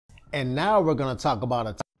And now we're going to talk about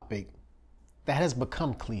a topic that has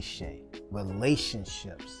become cliche,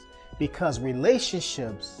 relationships. Because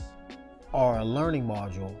relationships are a learning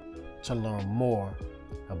module to learn more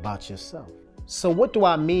about yourself. So what do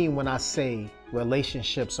I mean when I say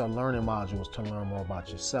relationships are learning modules to learn more about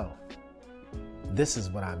yourself? This is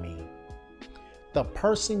what I mean. The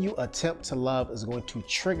person you attempt to love is going to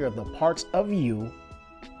trigger the parts of you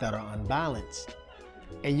that are unbalanced.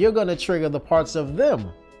 And you're going to trigger the parts of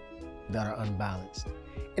them that are unbalanced.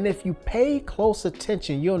 And if you pay close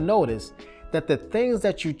attention, you'll notice that the things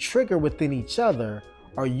that you trigger within each other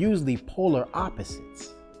are usually polar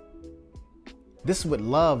opposites. This is what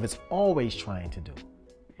love is always trying to do.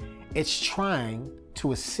 It's trying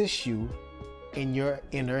to assist you in your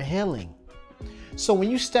inner healing. So when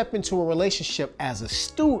you step into a relationship as a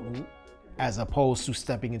student, as opposed to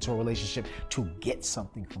stepping into a relationship to get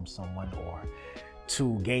something from someone or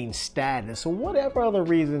to gain status or whatever other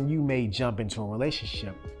reason you may jump into a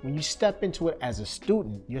relationship, when you step into it as a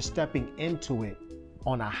student, you're stepping into it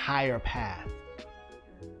on a higher path.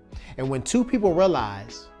 And when two people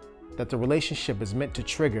realize that the relationship is meant to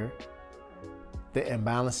trigger the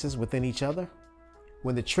imbalances within each other,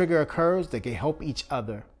 when the trigger occurs, they can help each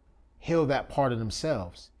other heal that part of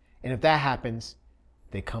themselves. And if that happens,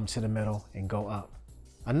 they come to the middle and go up.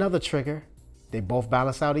 Another trigger, they both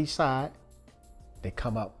balance out each side, they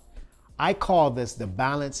come up. I call this the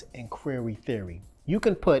balance inquiry theory. You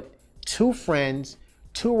can put two friends,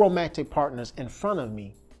 two romantic partners in front of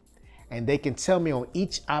me, and they can tell me on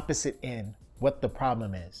each opposite end what the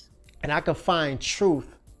problem is. And I can find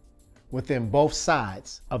truth within both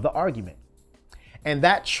sides of the argument. And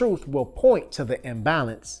that truth will point to the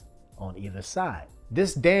imbalance on either side.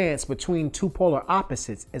 This dance between two polar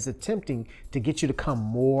opposites is attempting to get you to come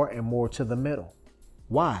more and more to the middle.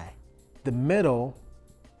 Why? The middle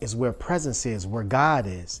is where presence is, where God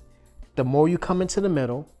is. The more you come into the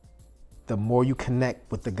middle, the more you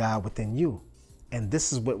connect with the God within you. And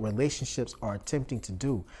this is what relationships are attempting to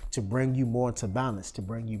do, to bring you more into balance, to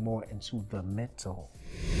bring you more into the middle.